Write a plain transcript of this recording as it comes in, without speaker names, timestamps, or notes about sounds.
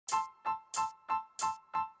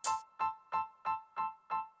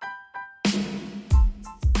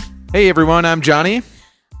Hey everyone, I'm Johnny.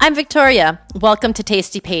 I'm Victoria. Welcome to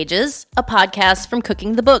Tasty Pages, a podcast from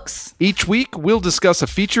Cooking the Books. Each week, we'll discuss a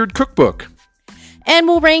featured cookbook. And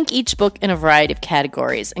we'll rank each book in a variety of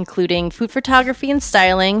categories, including food photography and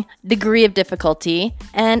styling, degree of difficulty,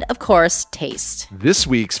 and, of course, taste. This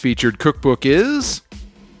week's featured cookbook is...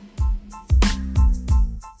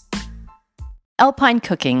 Alpine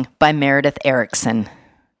Cooking by Meredith Erickson.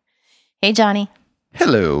 Hey, Johnny.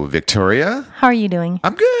 Hello, Victoria. How are you doing?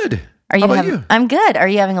 I'm good. How about you? I'm good. Are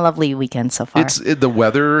you having a lovely weekend so far? The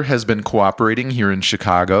weather has been cooperating here in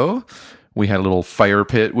Chicago. We had a little fire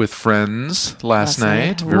pit with friends last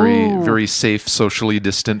night. Very, very safe, socially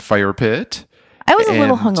distant fire pit. I was a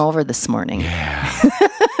little hungover this morning. Yeah.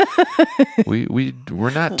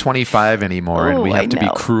 we're not 25 anymore, and we have to be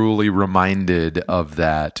cruelly reminded of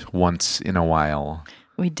that once in a while.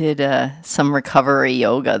 We did some recovery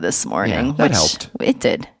yoga this morning. Yeah, that helped. It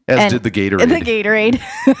did. As did the Gatorade. The Gatorade.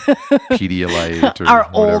 Pedialyte or our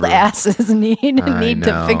whatever. Old asses need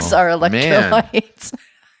to fix our electrolytes. Man.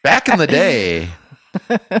 Back in the day,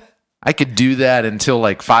 I could do that until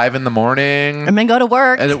like 5 a.m. And then go to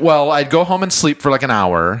work. I'd go home and sleep for like an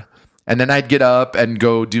hour. And then I'd get up and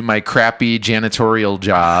go do my crappy janitorial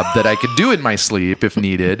job that I could do in my sleep if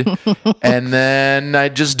needed. And then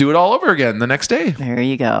I'd just do it all over again the next day. There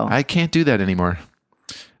you go. I can't do that anymore.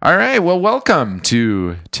 All right. Well, welcome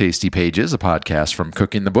to Tasty Pages, a podcast from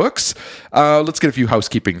Cooking the Books. Let's get a few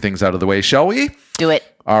housekeeping things out of the way, shall we? Do it.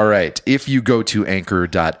 All right. If you go to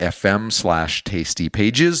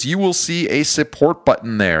anchor.fm/tastypages, you will see a support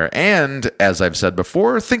button there. And as I've said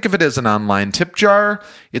before, think of it as an online tip jar.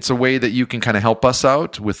 It's a way that you can kind of help us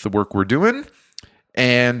out with the work we're doing.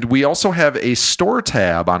 And we also have a store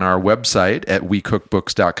tab on our website at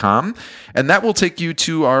wecookbooks.com. And that will take you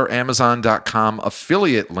to our Amazon.com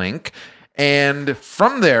affiliate link. And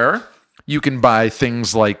from there, you can buy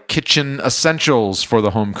things like kitchen essentials for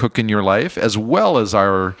the home cook in your life, as well as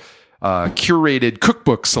our curated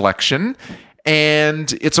cookbook selection.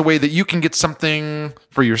 And it's a way that you can get something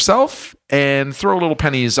for yourself and throw little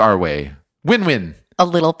pennies our way. Win-win. A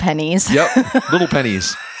little pennies. Yep, little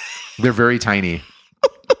pennies. They're very tiny.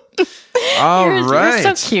 All right.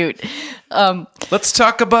 You're so cute. Let's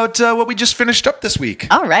talk about what we just finished up this week.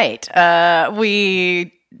 All right.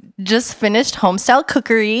 We just finished Homestyle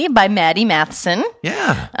Cookery by Maddie Matheson.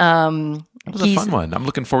 Yeah. It was a fun one. I'm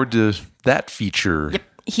looking forward to that feature. Yep.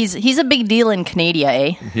 He's a big deal in Canada,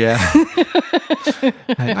 eh? Yeah.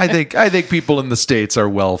 I think people in the States are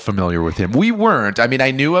well familiar with him. We weren't. I mean,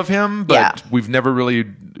 I knew of him, but we've never really,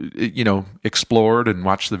 explored and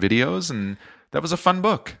watched the videos, and that was a fun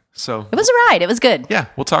book. So it was a ride. It was good. Yeah,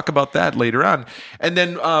 we'll talk about that later on. And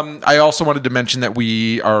then I also wanted to mention that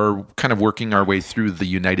we are kind of working our way through the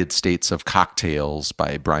United States of Cocktails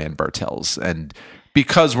by Brian Bartels. And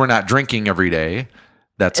because we're not drinking every day,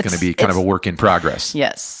 that's going to be kind of a work in progress.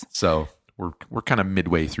 Yes. So we're kind of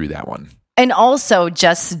midway through that one. And also,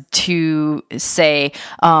 just to say,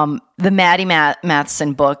 the Maddie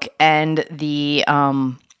Matheson book and the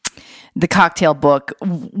cocktail book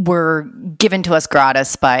were given to us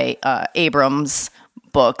gratis by Abrams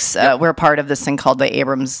Books. Yep. We're part of this thing called the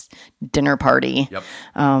Abrams Dinner Party. Yep.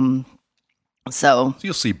 So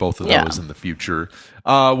you'll see both of those in the future.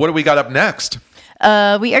 What do we got up next?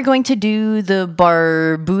 We are going to do the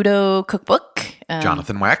Barbuto cookbook.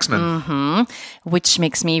 Jonathan Waxman. Which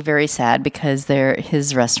makes me very sad because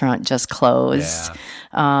his restaurant just closed.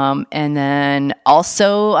 Yeah. And then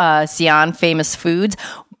also Xi'an Famous Foods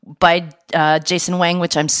by Jason Wang,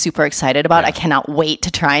 which I'm super excited about. Yeah. I cannot wait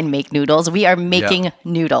to try and make noodles. We are making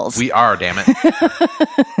noodles. We are, damn it.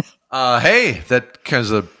 Hey, that kind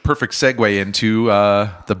of a perfect segue into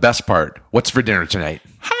the best part. What's for dinner tonight?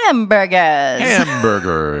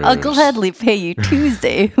 Hamburgers. I'll gladly pay you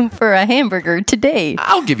Tuesday for a hamburger today.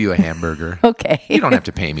 I'll give you a hamburger. Okay. You don't have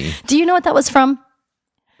to pay me. Do you know what that was from?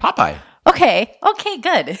 Popeye. Okay,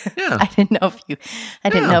 good. Yeah. I didn't know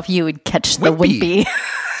if you would catch the Wimpy.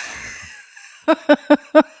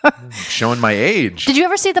 Showing my age. Did you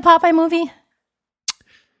ever see the Popeye movie?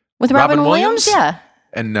 With Robin Williams? Yeah.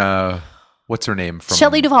 And what's her name? From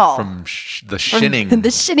Shelley Duvall. From The Shining.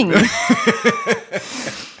 The Shining.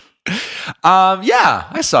 Yeah,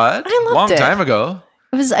 I saw it. I loved it. Long time ago.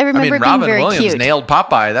 I remember it being Robin very Williams cute. nailed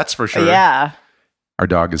Popeye, that's for sure. Yeah. Our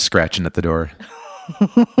dog is scratching at the door.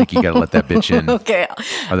 I think you got to let that bitch in. Okay.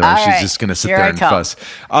 Otherwise, she's just going to sit there and fuss.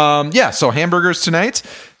 So hamburgers tonight.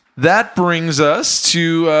 That brings us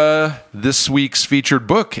to this week's featured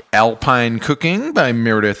book, Alpine Cooking by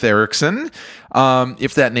Meredith Erickson.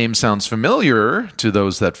 If that name sounds familiar to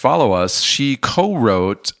those that follow us, she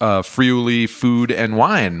co-wrote Friuli Food and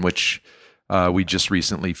Wine, which we just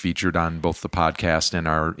recently featured on both the podcast and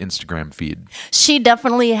our Instagram feed. She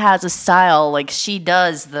definitely has a style. Like, she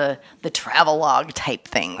does the travelogue type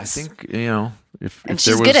things. I think, if she's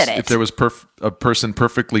there was, good at it. if there was a person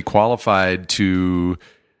perfectly qualified to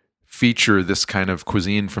feature this kind of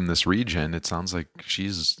cuisine from this region, it sounds like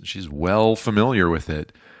she's well familiar with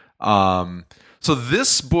it. So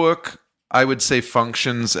this book, I would say,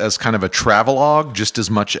 functions as kind of a travelogue just as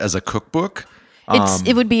much as a cookbook.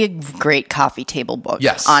 It would be a great coffee table book.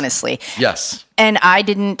 Yes. Honestly. Yes. And I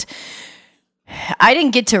didn't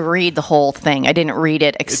get to read the whole thing. I didn't read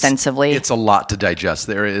it extensively. It's a lot to digest.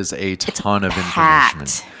 There is a ton of packed.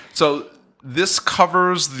 information. So this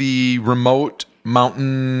covers the remote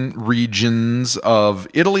mountain regions of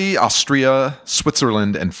Italy, Austria,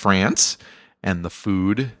 Switzerland, and France, and the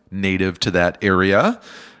food native to that area.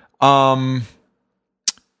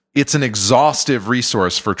 It's an exhaustive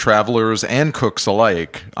resource for travelers and cooks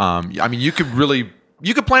alike. You could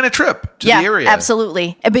plan a trip to the area.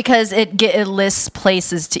 Absolutely. Because it lists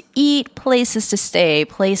places to eat, places to stay,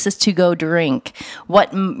 places to go drink,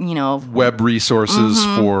 web resources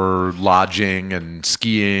for lodging and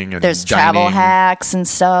skiing and there's dining. travel hacks and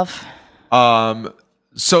stuff.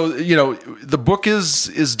 So, the book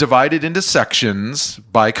is divided into sections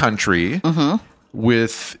by country.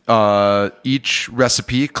 With each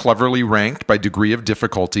recipe cleverly ranked by degree of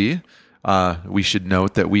difficulty. We should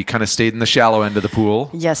note that we kind of stayed in the shallow end of the pool.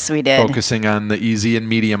 Yes, we did. Focusing on the easy and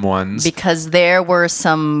medium ones. Because there were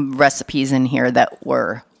some recipes in here that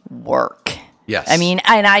were work. Yes. And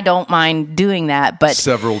I don't mind doing that, but...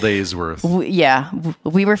 Several days worth.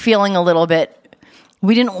 We were feeling a little bit...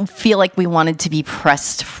 We didn't feel like we wanted to be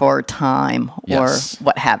pressed for time or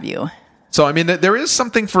what have you. So, there is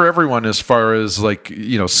something for everyone as far as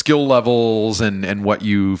skill levels and what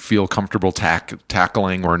you feel comfortable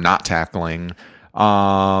tackling or not tackling.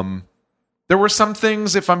 There were some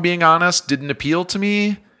things, if I'm being honest, didn't appeal to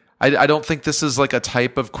me. I don't think this is like a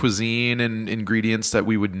type of cuisine and ingredients that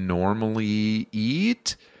we would normally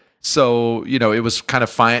eat. So, it was kind of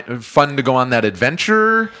fun to go on that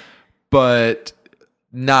adventure, but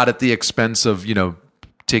not at the expense of,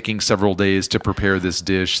 taking several days to prepare this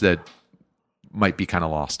dish that might be kind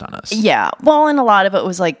of lost on us. Yeah. Well, and a lot of it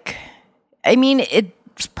was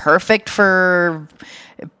it's perfect for...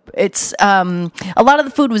 It's a lot of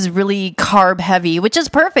the food was really carb heavy, which is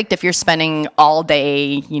perfect if you're spending all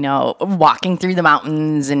day, walking through the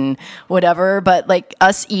mountains and whatever. But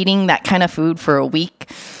us eating that kind of food for a week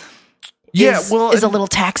is a little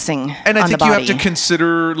taxing. And I on think the body. you have to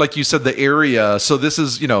consider, like you said, the area. So this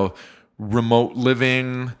is, remote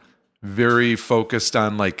living, very focused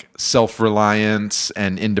on self-reliance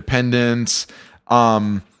and independence.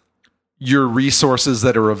 Your resources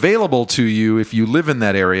that are available to you if you live in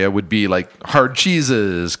that area would be hard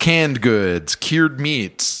cheeses, canned goods, cured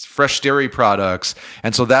meats, fresh dairy products.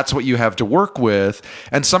 And so that's what you have to work with.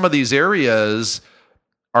 And some of these areas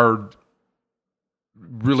are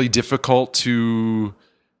really difficult to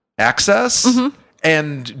access.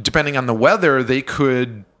 And depending on the weather, they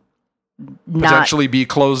could potentially be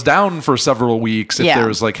closed down for several weeks if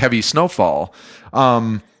there's heavy snowfall.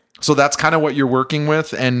 So that's kind of what you're working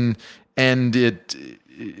with. And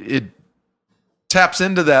it taps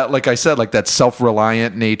into that, like I said, that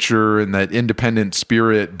self-reliant nature and that independent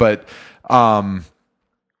spirit. But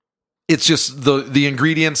it's just the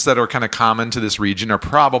ingredients that are kind of common to this region are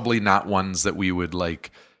probably not ones that we would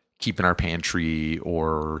keep in our pantry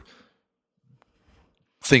or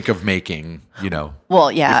think of making,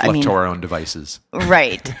 Well, yeah, if left to our own devices.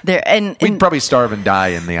 Right. There and we'd probably starve and die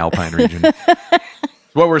in the Alpine region.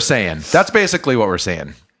 What we're saying. That's basically what we're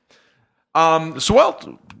saying.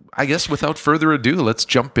 I guess without further ado, let's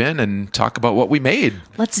jump in and talk about what we made.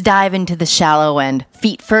 Let's dive into the shallow end.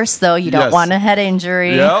 Feet first, though. You don't want a head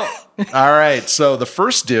injury. Yep. All right. So the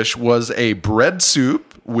first dish was a bread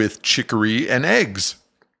soup with chicory and eggs.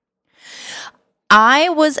 I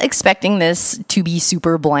was expecting this to be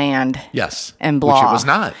super bland. Yes. And blah. Which it was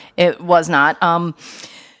not. It was not.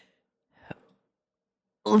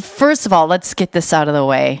 First of all, let's get this out of the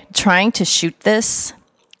way. Trying to shoot this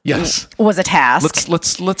was a task.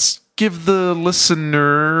 Let's give the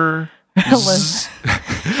listener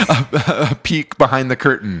a peek behind the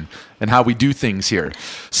curtain and how we do things here.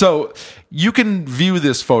 So you can view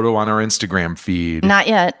this photo on our Instagram feed. Not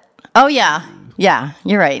yet. Oh yeah,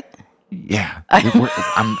 you're right. Yeah,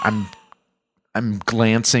 I'm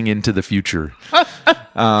glancing into the future.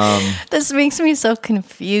 This makes me so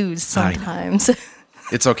confused sometimes.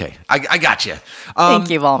 It's okay. I got you. Thank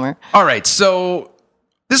you, Valmer. All right, so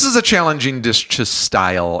this is a challenging dish to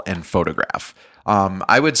style and photograph.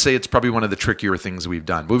 I would say it's probably one of the trickier things we've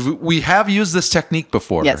done. We have used this technique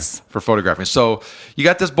before for photographing. So you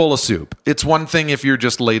got this bowl of soup. It's one thing if you're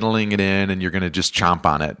just ladling it in and you're going to just chomp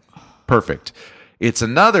on it. Perfect. It's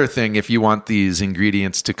another thing if you want these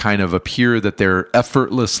ingredients to kind of appear that they're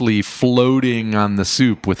effortlessly floating on the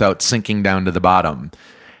soup without sinking down to the bottom.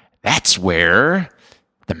 That's where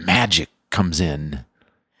the magic comes in.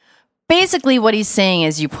 Basically, what he's saying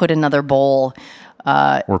is you put another bowl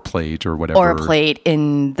or plate or whatever. Or a plate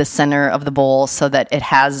in the center of the bowl so that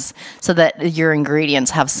your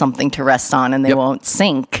ingredients have something to rest on and they won't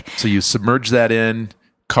sink. So you submerge that in,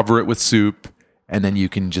 cover it with soup, and then you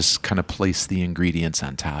can just kind of place the ingredients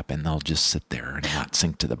on top and they'll just sit there and not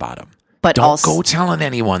sink to the bottom. But don't go telling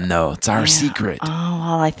anyone, though. It's our secret. Oh,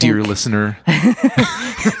 well, I think... Dear listener.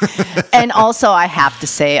 And also, I have to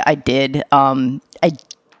say, I did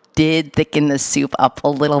thicken the soup up a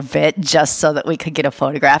little bit just so that we could get a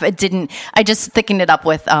photograph. I just thickened it up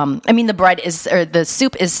with, the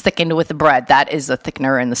soup is thickened with the bread. That is a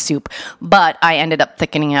thickener in the soup. But I ended up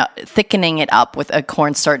thickening it up with a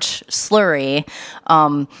cornstarch slurry.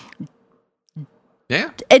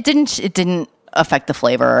 It didn't affect the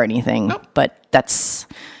flavor or anything, but that's...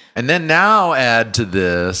 And then now add to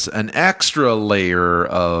this an extra layer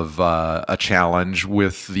of a challenge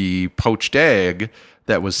with the poached egg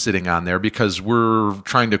that was sitting on there, because we're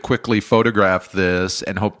trying to quickly photograph this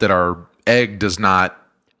and hope that our egg does not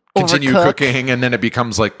continue cooking and then it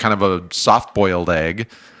becomes like kind of a soft-boiled egg.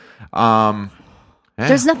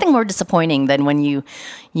 There's nothing more disappointing than when we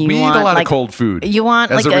eat a lot of cold food. You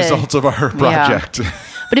want as a result of our project. Yeah.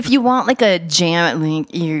 But if you want like a jam,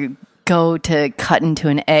 like you go to cut into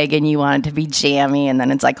an egg and you want it to be jammy, and then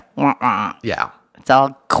it's like, yeah. It's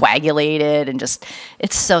all coagulated and just,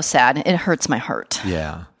 it's so sad. It hurts my heart.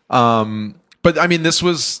 Yeah. But I mean, this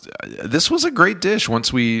was a great dish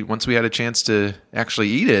once we had a chance to actually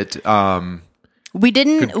eat it. We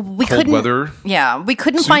couldn't weather. Yeah, we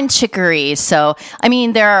couldn't find chicory. So, I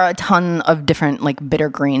mean, there are a ton of different like bitter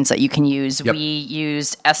greens that you can use. Yep. We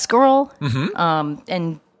used escarole,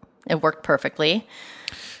 and it worked perfectly.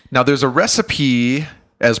 Now, there's a recipe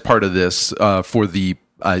as part of this for the,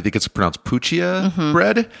 I think it's pronounced puccia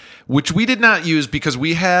bread, which we did not use because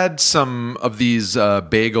we had some of these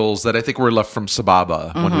bagels that I think were left from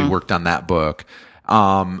Sababa when we worked on that book.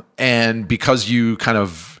 And because you kind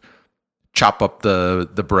of chop up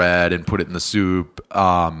the bread and put it in the soup,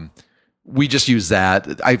 we just used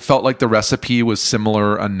that. I felt like the recipe was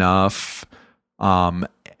similar enough,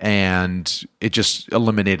 and it just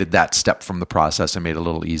eliminated that step from the process and made it a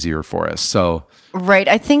little easier for us. So... Right.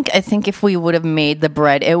 I think if we would have made the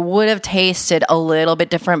bread, it would have tasted a little bit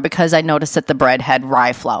different, because I noticed that the bread had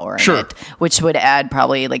rye flour in it, which would add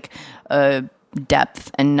probably like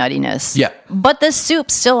depth and nuttiness. Yeah. But the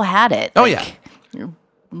soup still had it. Oh, yeah.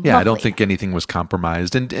 Yeah, I don't think anything was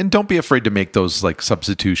compromised. And don't be afraid to make those like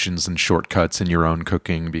substitutions and shortcuts in your own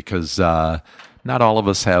cooking, because not all of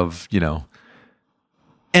us have,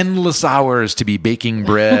 endless hours to be baking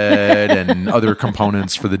bread and other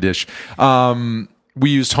components for the dish. We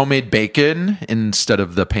used homemade bacon instead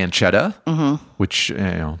of the pancetta, which,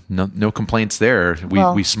 no complaints there.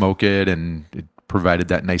 We smoke it, and it provided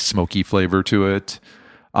that nice smoky flavor to it.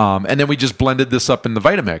 And then we just blended this up in the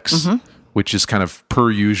Vitamix, which is kind of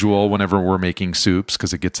per usual whenever we're making soups,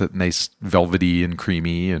 because it gets it nice velvety and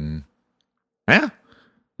creamy. And this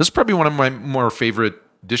is probably one of my more favorite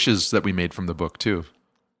dishes that we made from the book too.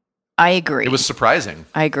 I agree. It was surprising.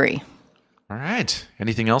 I agree. All right.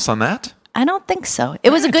 Anything else on that? I don't think so. It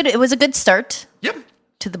was a good start. Yep.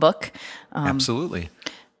 To the book. Absolutely.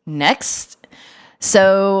 Next.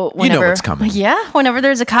 So whenever, you know what's coming. Yeah. Whenever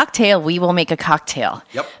there's a cocktail, we will make a cocktail.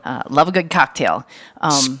 Yep. Love a good cocktail.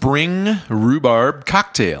 Spring rhubarb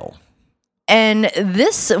cocktail. And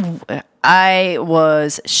this, I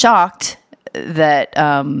was shocked that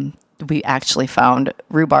we actually found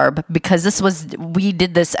rhubarb, because we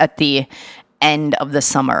did this at the end of the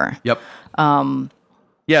summer. Yep.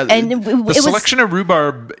 Yeah, and the selection of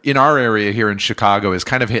rhubarb in our area here in Chicago is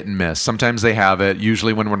kind of hit and miss. Sometimes they have it,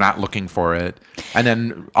 usually when we're not looking for it. And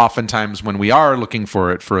then oftentimes when we are looking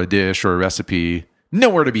for it for a dish or a recipe,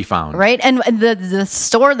 nowhere to be found. Right. And the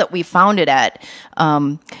store that we found it at,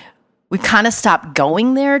 we kind of stopped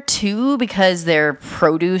going there too, because their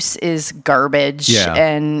produce is garbage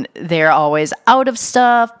and they're always out of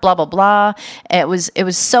stuff, blah, blah, blah. It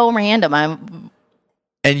was so random.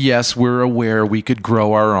 And yes, we're aware we could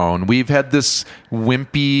grow our own. We've had this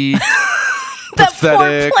wimpy,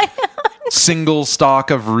 pathetic single stalk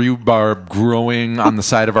of rhubarb growing on the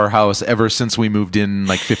side of our house ever since we moved in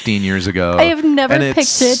like 15 years ago. I have never And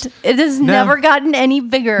picked it. It has never gotten any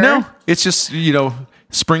bigger. No, it's just,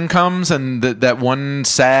 spring comes and that one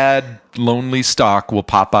sad, lonely stalk will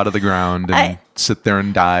pop out of the ground and sit there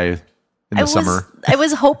and die in the summer. I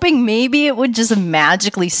was hoping maybe it would just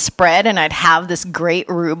magically spread and I'd have this great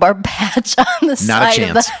rhubarb patch on the side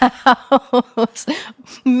of the house.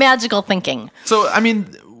 Magical thinking. So, I mean,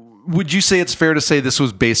 would you say it's fair to say this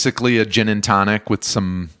was basically a gin and tonic with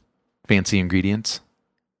some fancy ingredients?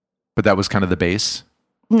 But that was kind of the base?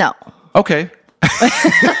 No. Okay.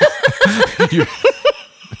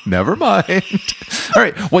 Never mind. All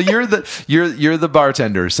right. Well, you're the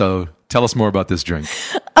bartender, so tell us more about this drink.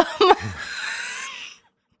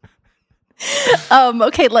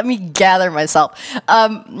 Okay, let me gather myself.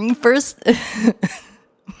 First,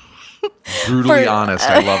 brutally honest.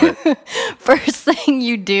 I love it. First thing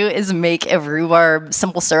you do is make a rhubarb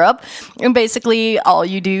simple syrup, and basically all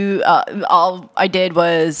I did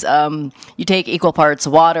was you take equal parts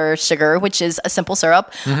water, sugar, which is a simple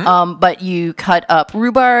syrup, but you cut up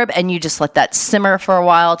rhubarb and you just let that simmer for a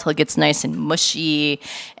while till it gets nice and mushy,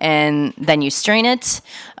 and then you strain it.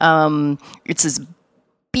 It's this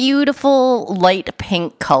beautiful light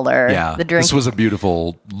pink color. Yeah, the drink. This was a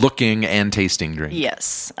beautiful looking and tasting drink.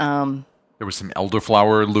 Yes. There was some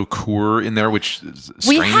elderflower liqueur in there, which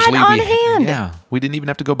strangely we had on hand. Yeah, we didn't even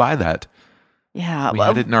have to go buy that. Yeah, we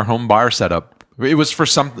had it in our home bar setup. It was for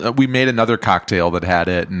some. We made another cocktail that had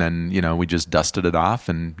it, and then we just dusted it off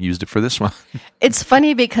and used it for this one. It's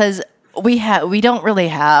funny because we don't really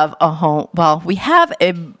have a home. Well, we have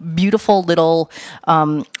a beautiful little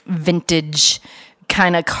vintage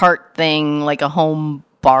kind of cart thing, like a home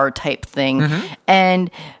bar type thing, and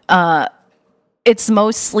it's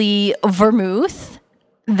mostly vermouth.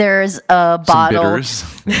 There's a bottle.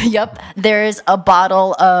 Some bitters. Yep. There's a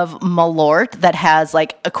bottle of Malort that has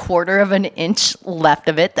like a quarter of an inch left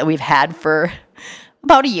of it that we've had for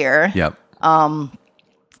about a year. Yep. I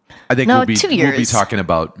think No, we'll be 2 years. We'll be talking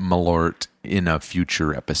about Malort in a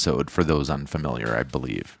future episode for those unfamiliar, I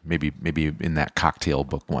believe. Maybe in that cocktail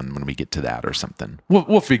book one when we get to that or something.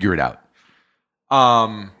 We'll figure it out.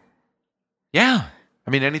 Yeah. I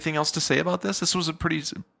mean, anything else to say about this? This was a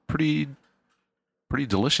pretty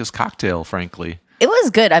delicious cocktail, frankly. It was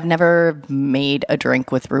good. I've never made a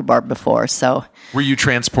drink with rhubarb before, so. Were you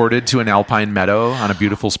transported to an alpine meadow on a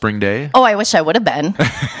beautiful spring day? Oh, I wish I would have been.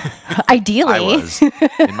 Ideally. I was.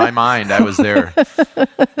 In my mind, I was there.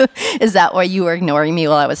 Is that why you were ignoring me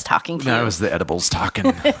while I was talking to you? No, it was the edibles talking.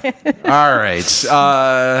 All right.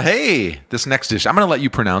 Hey, this next dish. I'm going to let you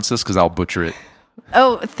pronounce this because I'll butcher it.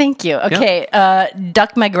 Oh, thank you. Okay.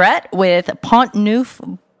 Duck Maigret with Pont Neuf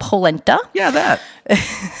polenta. Yeah, that.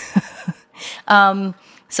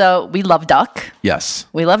 So we love duck. Yes.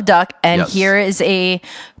 We love duck. And Yes. here is a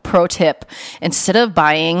pro tip. Instead of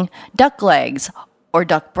buying duck legs or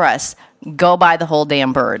duck breasts, go buy the whole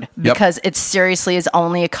damn bird. Yep. Because it seriously is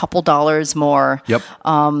only a couple dollars more. Yep.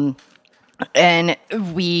 And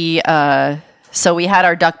we, so we had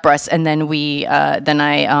our duck breasts, and then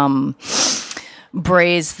I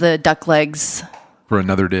braised the duck legs For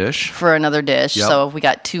another dish. for another dish. Yep. So we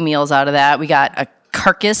got 2 meals out of that. We got a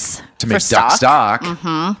carcass To for make duck stock.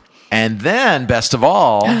 Mm-hmm. And then, best of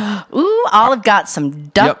all, Ooh, Olive got some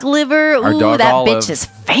duck Yep. liver. Our Ooh, dog that Olive. bitch is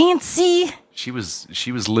fancy. she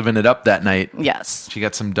was living it up that night. Yes. She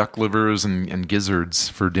got some duck livers and gizzards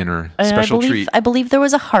for dinner. And Special treat. I believe there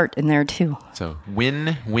was a heart in there too. So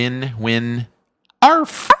win, win, win.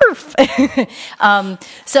 Arf.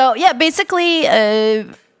 So yeah, basically,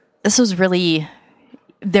 this was really.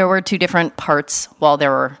 There were 2 different parts. Well,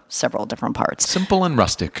 there were several different parts. Simple and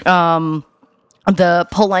rustic. The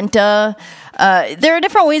polenta. There are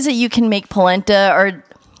different ways that you can make polenta, or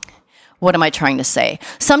what am I trying to say?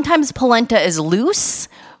 Sometimes polenta is loose,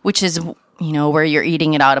 which is where you're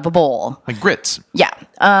eating it out of a bowl. Like grits. Yeah.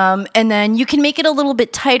 And then you can make it a little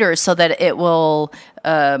bit tighter so that it will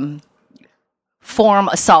form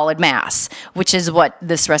a solid mass, which is what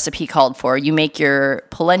this recipe called for. You make your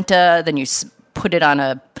polenta, then you put it on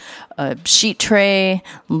a sheet tray,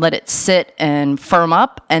 let it sit and firm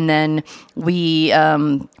up, and then we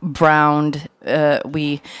browned,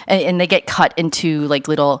 and they get cut into like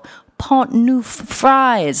little Pont Neuf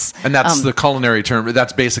fries. And that's the culinary term.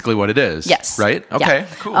 That's basically what it is. Yes. Right? Yeah. Okay,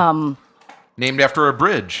 cool. Named after a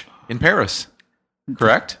bridge in Paris.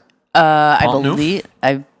 Correct? Pont Neuf?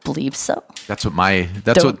 I believe so. That's what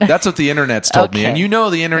that's what the internet's told me. Okay. And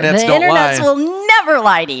the internets The don't lie. internets will never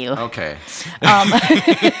lie to you. Okay.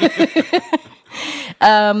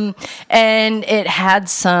 And it had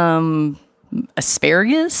some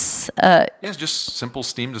asparagus. Yeah, it's just simple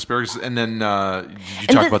steamed asparagus. And then did you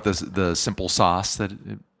talk about the simple sauce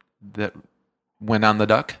that went on the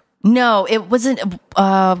duck? No, it wasn't.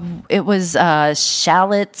 It was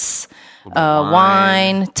shallots,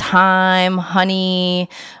 wine, thyme, honey,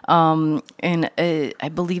 and I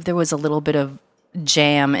believe there was a little bit of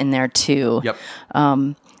jam in there too. Yep.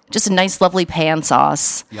 Just a nice, lovely pan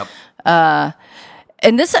sauce. Yep.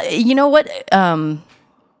 And this, you know what?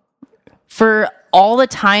 For all the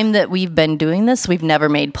time that we've been doing this, we've never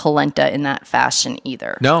made polenta in that fashion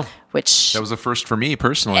either. No. Which that was a first for me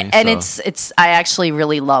personally. And so. it's I actually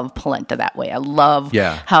really love polenta that way. I love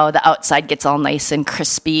how the outside gets all nice and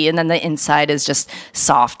crispy and then the inside is just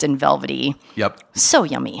soft and velvety. Yep. So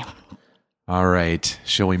yummy. All right.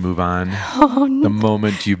 Shall we move on? Oh, no. The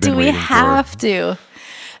moment you've been waiting for. Do we have to?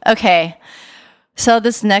 Okay. So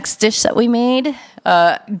this next dish that we made,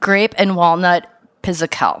 grape and walnut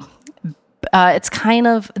pizzicato. It's kind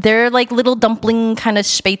of, they're like little dumpling kind of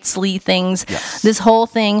spätzle things. Yes. This whole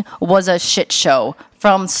thing was a shit show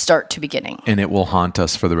from start to beginning. And it will haunt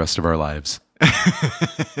us for the rest of our lives.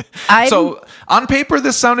 So on paper,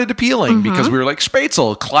 this sounded appealing because we were like,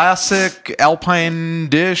 spätzle, classic Alpine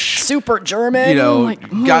dish. Super German. You know,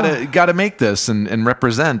 gotta make this and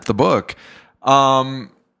represent the book.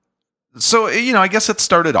 So, you know, I guess it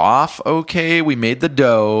started off okay. We made the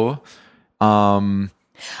dough.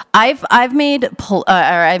 I've made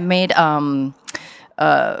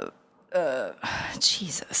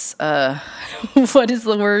Jesus. What is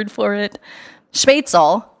the word for it?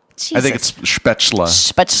 Spätzle. Jesus. I think it's Spätzle.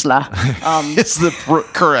 Spätzle. It's the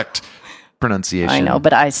correct pronunciation. I know,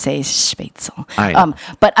 but I say Spätzle. I know.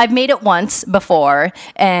 But I've made it once before,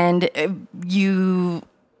 and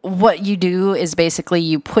what you do is basically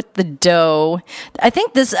you put the dough. I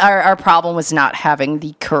think our problem was not having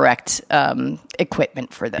the correct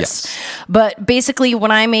equipment for this. Yes. But basically, when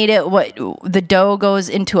I made it, the dough goes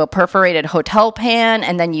into a perforated hotel pan,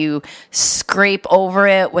 and then you scrape over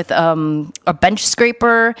it with a bench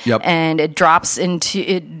scraper, and it drops into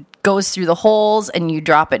it. Goes through the holes, and you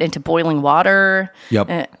drop it into boiling water.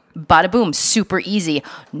 Yep. Bada boom, super easy.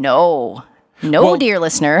 No, dear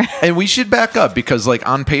listener. And we should back up because, like,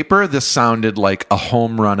 on paper, this sounded like a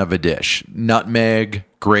home run of a dish. Nutmeg,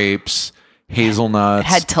 grapes, hazelnuts.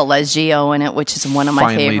 Had taleggio in it, which is one of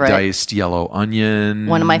my favorite. Finely diced yellow onion.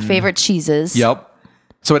 One of my favorite cheeses. Yep.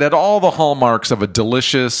 So it had all the hallmarks of a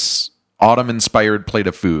delicious autumn-inspired plate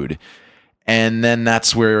of food. And then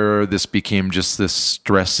that's where this became just this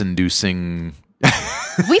stress-inducing...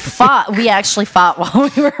 We actually fought while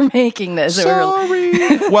we were making this.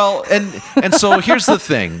 Sorry. Well, and so here's the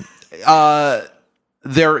thing.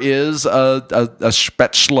 There is a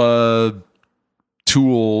Spätzle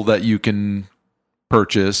tool that you can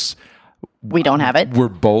purchase. We don't have it. We're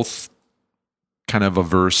both kind of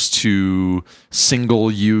averse to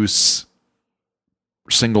single-use,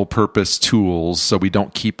 single-purpose tools, so we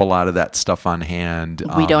don't keep a lot of that stuff on hand.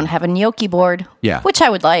 We don't have a gnocchi board. Yeah. Which I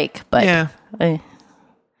would like, but... Yeah.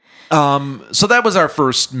 So that was our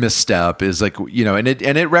first misstep, is like, you know, and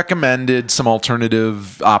it recommended some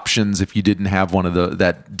alternative options if you didn't have one of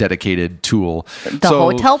that dedicated tool. The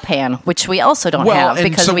hotel pan, which we also don't have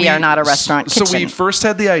because we are not a restaurant kitchen. So we first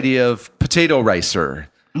had the idea of potato ricer.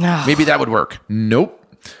 Maybe that would work. Nope.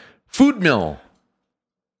 Food mill.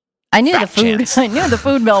 I knew the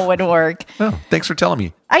food mill would work. Oh, thanks for telling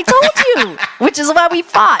me. I told you, which is why we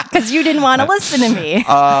fought, because you didn't want to listen to me.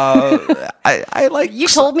 I like. You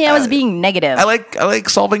told me I was being negative. I like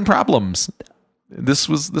solving problems. This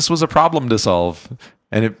was a problem to solve,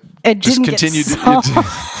 and it just continued.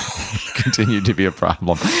 Continued to be a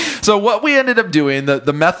problem. So what we ended up doing,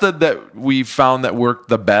 the method that we found that worked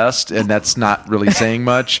the best, and that's not really saying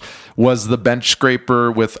much, was the bench scraper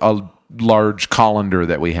with a large colander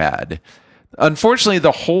that we had. Unfortunately,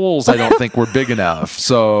 the holes I don't think were big enough,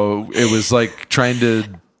 so it was like trying to,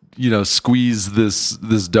 you know, squeeze this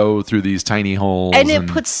dough through these tiny holes, and it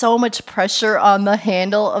put so much pressure on the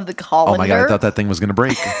handle of the colander. Oh my god, I thought that thing was going to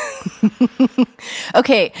break.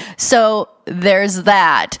 Okay, so there's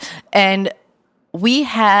that, and we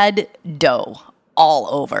had dough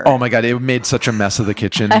all over. Oh my god, it made such a mess of the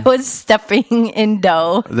kitchen. I was stepping in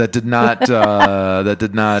dough. That did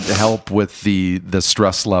not help with the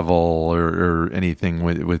stress level or anything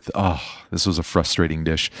with this was a frustrating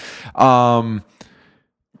dish. The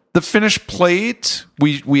finished plate,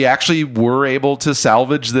 we actually were able to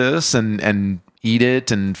salvage this and eat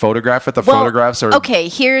it and photograph it. The photographs are okay.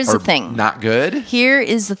 Here's the thing. Not good. Here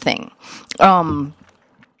is the thing.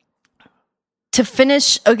 To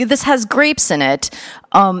finish, this has grapes in it.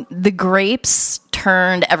 The grapes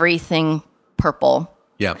turned everything purple.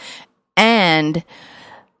 Yeah. And and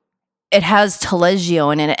it has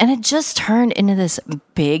taleggio in it, and it just turned into this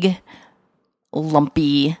big,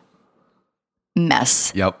 lumpy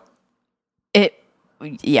mess. Yep. It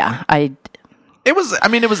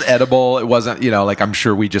was edible. It wasn't, like I'm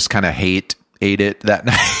sure we just kind of ate it that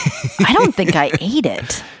night. I don't think I ate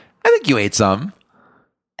it. I think you ate some.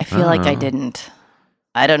 I feel like I didn't.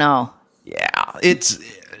 I don't know. Yeah,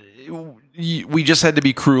 we just had to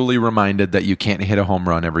be cruelly reminded that you can't hit a home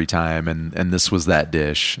run every time, and this was that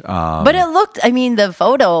dish. But it looked, the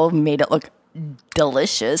photo made it look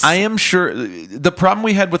delicious. I am sure the problem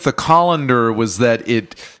we had with the colander was that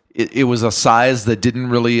it was a size that didn't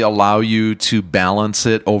really allow you to balance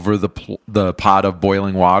it over the pot of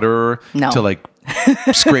boiling water to like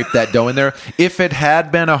scrape that dough in there. If it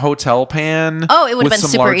had been a hotel pan, it would have been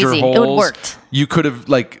super easy. It would have worked. You could have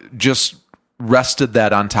just rested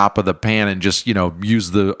that on top of the pan and just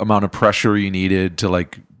use the amount of pressure you needed to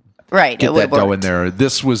get that dough in there.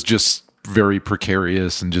 This was just very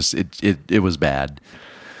precarious and just it was bad.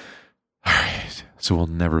 All right, so we'll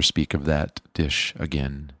never speak of that dish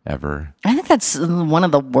again ever. I think that's one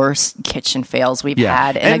of the worst kitchen fails we've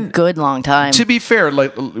had in a good long time. To be fair,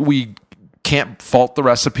 we can't fault the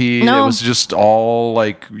recipe. No. It was just all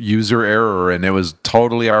user error, and it was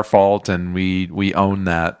totally our fault, and we own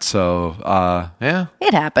that. So yeah,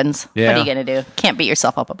 it happens. Yeah. What are you gonna do? Can't beat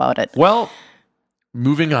yourself up about it. Well,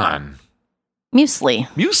 moving on. Muesli.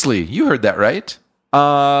 You heard that right.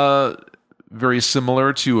 Very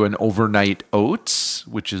similar to an overnight oats,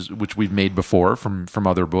 which we've made before from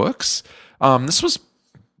other books. This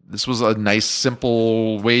was a nice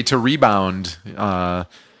simple way to rebound.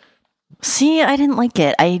 See, I didn't like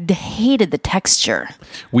it. I hated the texture.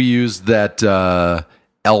 We used that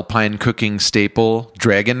Alpine cooking staple,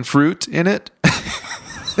 dragon fruit, in it.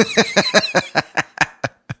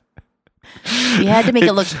 You had to make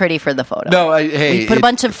it look pretty for the photo. No, we put a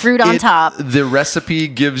bunch of fruit on top. The recipe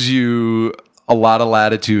gives you a lot of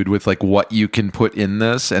latitude with what you can put in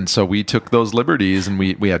this, and so we took those liberties, and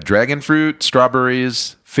we had dragon fruit,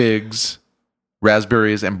 strawberries, figs,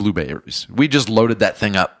 raspberries, and blueberries. We just loaded that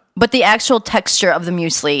thing up. But the actual texture of the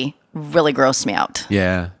muesli really grossed me out.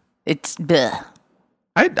 Yeah. It's bleh.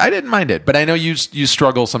 I didn't mind it, but I know you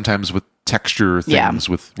struggle sometimes with texture things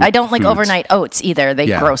with I don't like foods. overnight oats either. They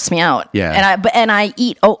gross me out. Yeah. And I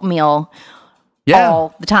eat oatmeal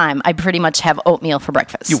all the time. I pretty much have oatmeal for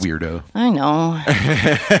breakfast. You weirdo. I know.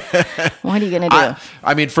 What are you going to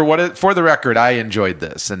do? For the record, I enjoyed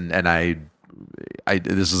this, and I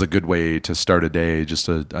this is a good way to start a day, just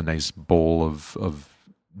a nice bowl of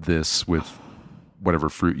this with whatever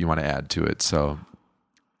fruit you want to add to it. So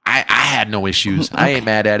I had no issues. Okay. I ain't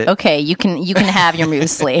mad at it. Okay, you can have your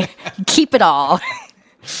muesli. Keep it all.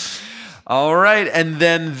 All right, and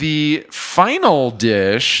then the final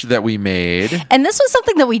dish that we made. And this was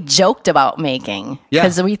something that we joked about making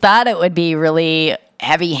because we thought it would be really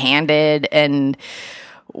heavy-handed and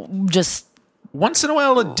just once in a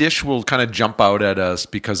while, a dish will kind of jump out at us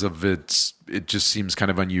because of it just seems kind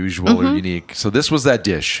of unusual or unique. So this was that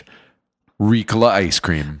dish, Ricola ice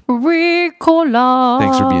cream. Ricola.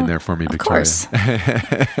 Thanks for being there for me, Victoria. Of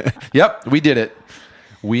course. Yep, we did it.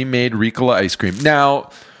 We made Ricola ice cream.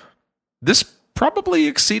 Now, this probably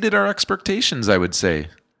exceeded our expectations, I would say.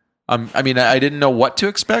 I didn't know what to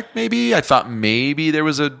expect, maybe. I thought maybe there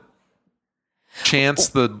was a chance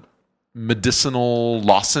the medicinal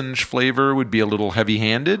lozenge flavor would be a little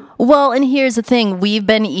heavy-handed. Well, and here's the thing. We've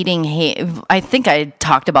been eating, I think I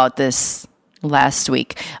talked about this last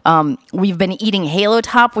week. We've been eating Halo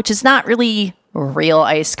Top, which is not really real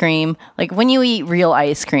ice cream. Like when you eat real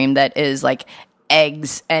ice cream that is like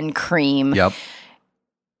eggs and cream. Yep.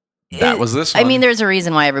 That was this one. There's a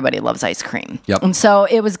reason why everybody loves ice cream. Yep. And so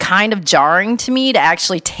it was kind of jarring to me to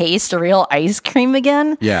actually taste real ice cream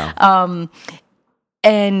again. Yeah.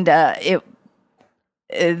 And the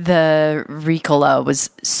Ricola was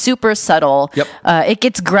super subtle. Yep. It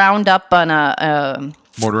gets ground up on a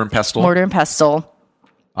mortar and pestle.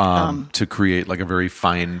 To create like a very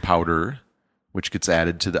fine powder, which gets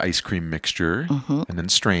added to the ice cream mixture and then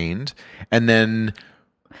strained. And then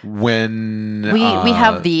when we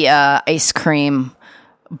have the ice cream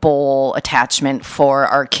bowl attachment for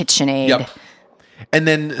our KitchenAid. Yep. And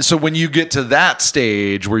then, so when you get to that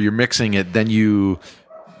stage where you're mixing it, then you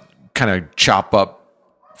kind of chop up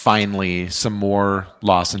finely some more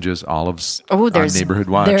lozenges, olives. Oh, there's Neighborhood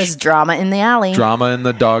Watch. There's drama in the alley. Drama in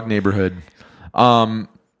the dog neighborhood.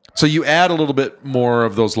 So you add a little bit more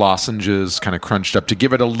of those lozenges kind of crunched up to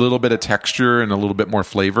give it a little bit of texture and a little bit more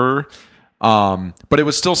flavor. But it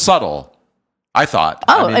was still subtle, I thought.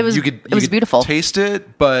 Oh, it was beautiful. Taste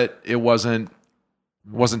it, but it wasn't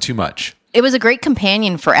too much. It was a great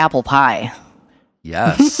companion for apple pie.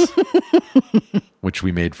 Yes. Which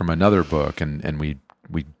we made from another book, and we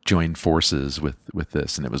joined forces with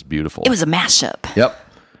this, and it was beautiful. It was a mashup. Yep.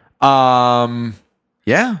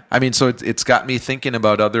 Yeah. I mean, so it's got me thinking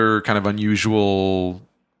about other kind of unusual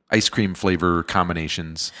ice cream flavor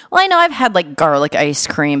combinations. Well, I know I've had like garlic ice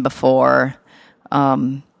cream before.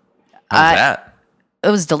 How's that? It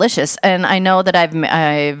was delicious, and I know that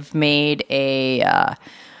I've made a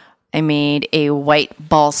white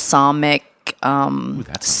balsamic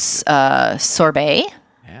sorbet.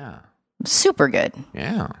 Yeah. Super good.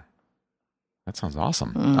 Yeah. That sounds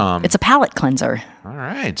awesome. It's a palate cleanser. All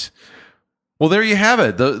right. Well, there you have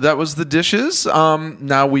it. That was the dishes.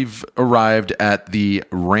 Now we've arrived at the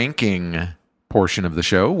ranking portion of the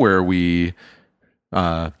show where we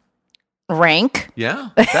rank. Yeah,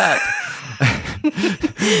 that.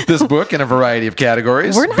 This book in a variety of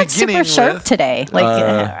categories. We're not super sharp today. Like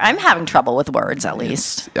I'm having trouble with words, at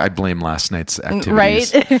least. I blame last night's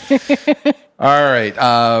activities. Right. All right.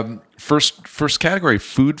 First category: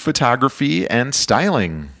 food photography and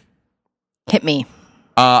styling. Hit me.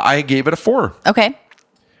 I gave it a 4. Okay.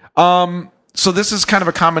 So this is kind of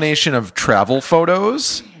a combination of travel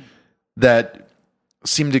photos that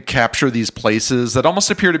seem to capture these places that almost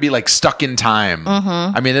appear to be like stuck in time.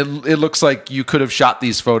 Mm-hmm. I mean, it looks like you could have shot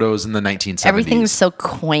these photos in the 1970s. Everything's so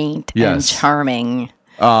quaint and charming.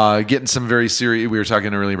 Getting some very serious. We were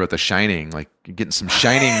talking earlier about The Shining, like getting some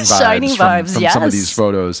Shining vibes from some of these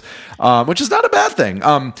photos, which is not a bad thing.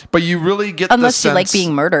 But you really get unless the sense, you like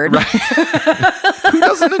being murdered. Right? Who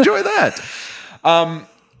doesn't enjoy that?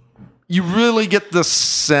 You really get the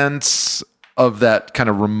sense of that kind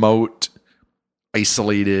of remote,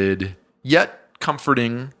 isolated yet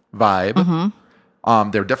comforting vibe.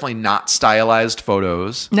 Mm-hmm. They're definitely not stylized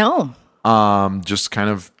photos. No. Just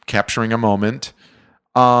kind of capturing a moment.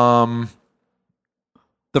 The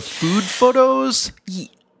food photos,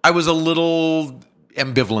 I was a little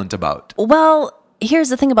ambivalent about. Well, here's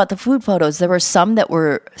the thing about the food photos. There were some that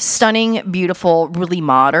were stunning, beautiful, really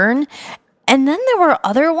modern. And then there were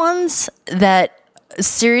other ones that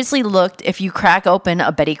seriously looked, if you crack open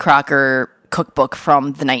a Betty Crocker cookbook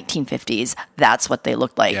from the 1950s, that's what they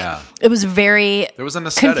looked like. Yeah. It was very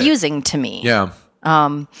confusing to me. Yeah.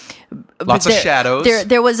 Lots of shadows.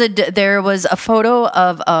 There was a photo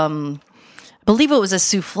of I believe it was a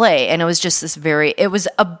souffle, and it was just it was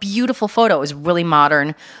a beautiful photo. It was really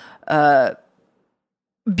modern,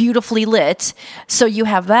 beautifully lit. So you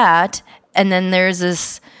have that, and then there's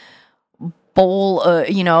this bowl,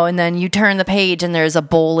 and then you turn the page and there's a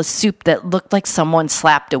bowl of soup that looked like someone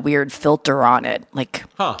slapped a weird filter on it, like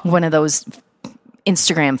one of those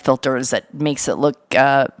Instagram filters that makes it look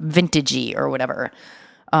vintagey or whatever.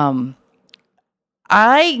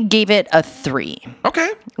 I gave it a 3. Okay.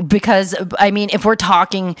 Because, I mean, if we're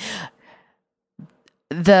talking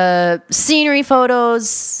the scenery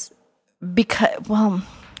photos, the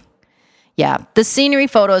scenery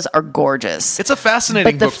photos are gorgeous. It's a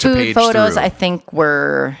fascinating book to page through. But the food photos, I think,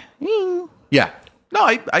 were... Yeah.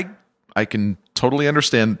 No, I can totally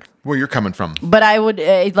understand where you're coming from. But I would,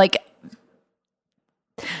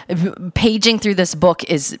 paging through this book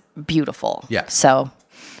is beautiful. Yeah. So...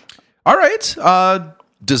 All right.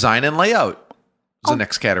 Design and layout is the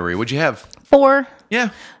next category. What'd you have? 4. Yeah.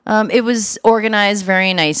 It was organized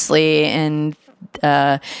very nicely, and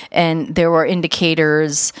there were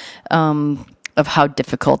indicators of how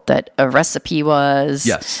difficult that a recipe was.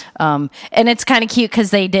 Yes. And it's kind of cute because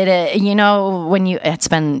they did it, it's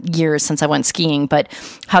been years since I went skiing, but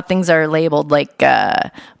how things are labeled like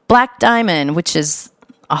black diamond, which is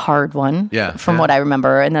a hard one from what I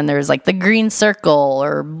remember. And then there's like the green circle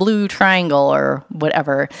or blue triangle or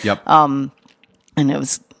whatever. Yep. And it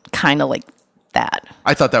was kind of like that.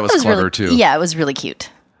 I thought that was clever too. Yeah, it was really cute.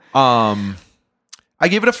 I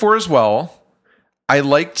gave it a 4 as well. I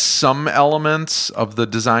liked some elements of the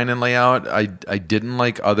design and layout. I didn't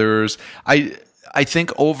like others. I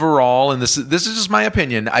think overall, and this is just my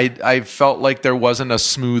opinion, I felt like there wasn't a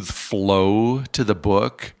smooth flow to the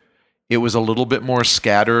book. It was a little bit more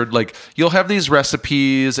scattered. Like you'll have these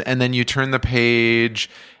recipes and then you turn the page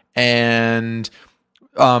and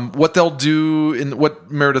what they'll do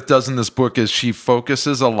what Meredith does in this book is she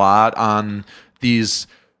focuses a lot on these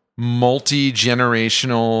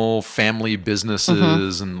multi-generational family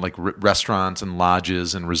businesses and like restaurants and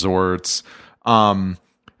lodges and resorts. And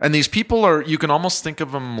these people you can almost think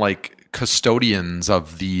of them like custodians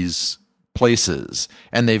of these places,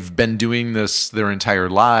 and they've been doing this their entire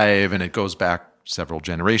life, and it goes back several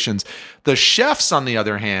generations. The chefs, on the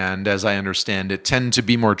other hand, as I understand it, tend to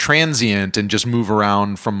be more transient and just move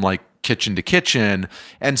around from like kitchen to kitchen.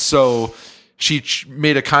 And so she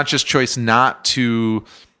made a conscious choice not to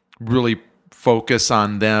really focus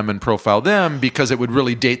on them and profile them because it would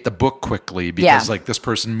really date the book quickly because like this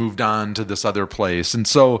person moved on to this other place. And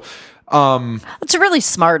so it's really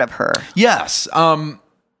smart of her. yes.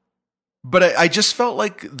 But I just felt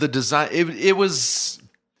like the design, it was,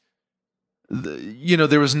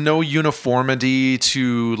 there was no uniformity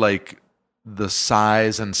to like the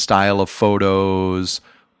size and style of photos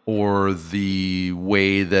or the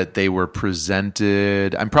way that they were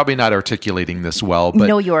presented. I'm probably not articulating this well, but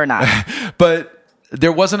no, you are not. but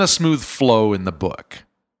there wasn't a smooth flow in the book.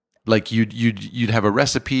 Like you'd have a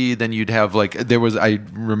recipe, then you'd have like I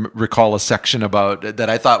recall a section about that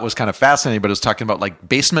I thought was kind of fascinating, but it was talking about like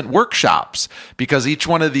basement workshops because each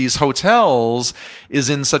one of these hotels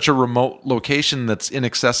is in such a remote location that's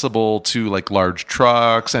inaccessible to like large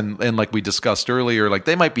trucks and like we discussed earlier, like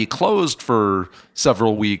they might be closed for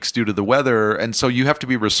several weeks due to the weather, and so you have to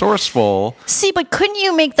be resourceful. See, but couldn't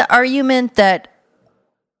you make the argument that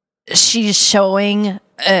she's showing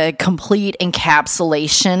a complete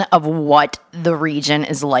encapsulation of what the region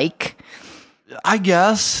is like? I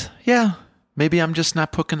guess. Yeah. Maybe I'm just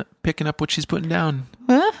not picking up what she's putting down.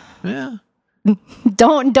 Huh? Yeah.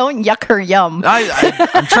 Don't yuck her yum.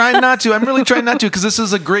 I'm trying not to. I'm really trying not to because this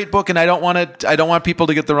is a great book and I don't want people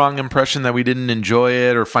to get the wrong impression that we didn't enjoy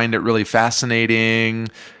it or find it really fascinating.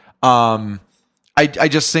 I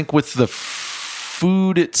just think with the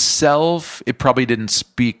food itself, it probably didn't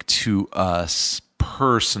speak to us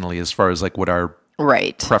personally as far as like what our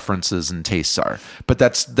preferences and tastes are. But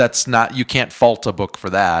that's not, you can't fault a book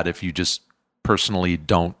for that if you just personally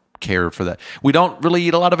don't care for that. We don't really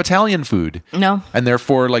eat a lot of Italian food. No. And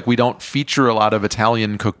therefore, like, we don't feature a lot of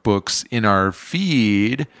Italian cookbooks in our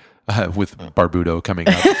feed. With Barbuto coming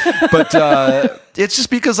up. But it's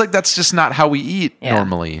just because like that's just not how we eat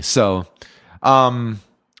normally. So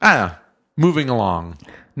moving along.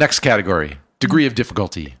 Next category. Degree of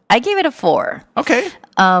difficulty. I gave it a 4. Okay.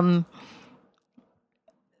 The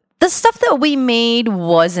stuff that we made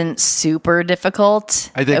wasn't super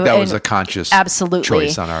difficult. I think that was a conscious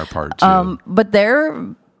choice on our part too. But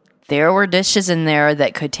there were dishes in there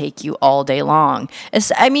that could take you all day long.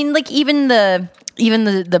 I mean, like even the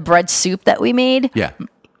bread soup that we made. Yeah.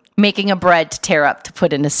 Making a bread to tear up to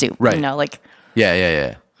put in a soup. Right. You know, like.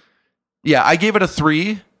 Yeah. Yeah, I gave it a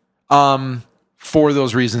 3. For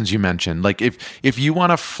those reasons you mentioned. Like if you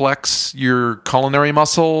want to flex your culinary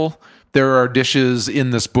muscle, there are dishes in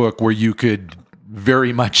this book where you could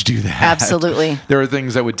very much do that. Absolutely. There are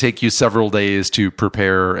things that would take you several days to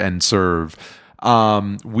prepare and serve.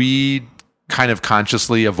 We kind of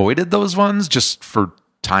consciously avoided those ones just for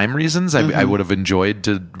time reasons. I would have enjoyed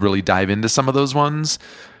to really dive into some of those ones.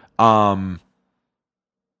 Yeah,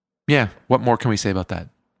 what more can we say about that?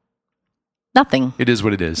 Nothing. It is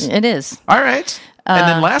what it is. It is. All right. And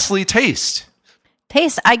then lastly, taste.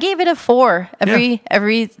 Taste. I gave it a 4.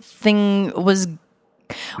 Everything was,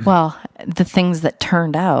 well, the things that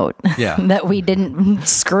turned out that we didn't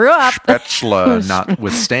screw up. Spatula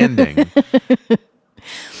notwithstanding.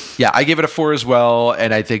 Yeah, I gave it a 4 as well.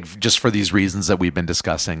 And I think just for these reasons that we've been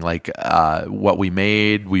discussing, like what we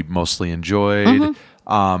made, we mostly enjoyed.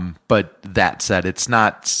 But that said, it's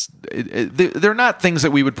not, they're not things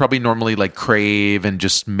that we would probably normally like crave and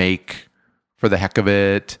just make for the heck of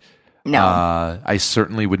it. No. I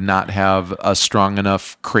certainly would not have a strong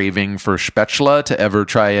enough craving for spatula to ever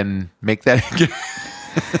try and make that again.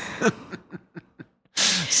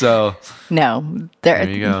 So no, there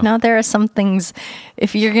you go. No, there are some things,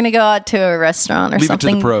 if you're going to go out to a restaurant or leave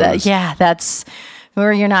something, it to the pros. That's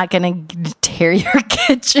where you're not going to tear your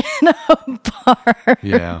kitchen apart.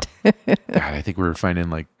 Yeah. God, I think we were finding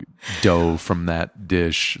like dough from that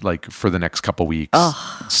dish like for the next couple weeks,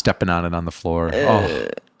 stepping on it on the floor.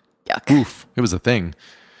 Yuck. Oof. It was a thing.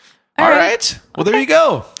 All right. Well, there you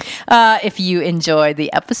go. If you enjoyed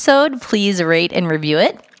the episode, please rate and review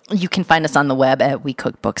it. You can find us on the web at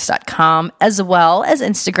wecookbooks.com as well as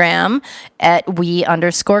Instagram at we_cook_books.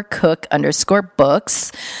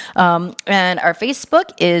 And our Facebook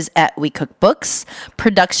is at We Cook Books.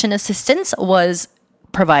 Production assistance was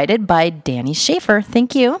provided by Danny Schaefer.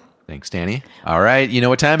 Thank you. Thanks, Danny. All right. You know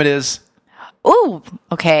what time it is. Ooh,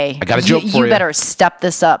 okay. I got a joke for you. You better step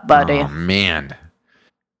this up, buddy. Oh, man.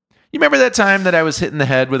 You remember that time that I was hit in the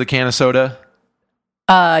head with a can of soda?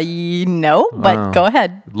 No, but go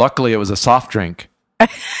ahead. Luckily, it was a soft drink. Have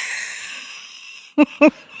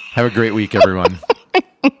a great week, everyone.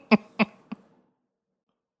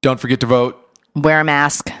 Don't forget to vote. Wear a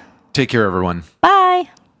mask. Take care, everyone. Bye.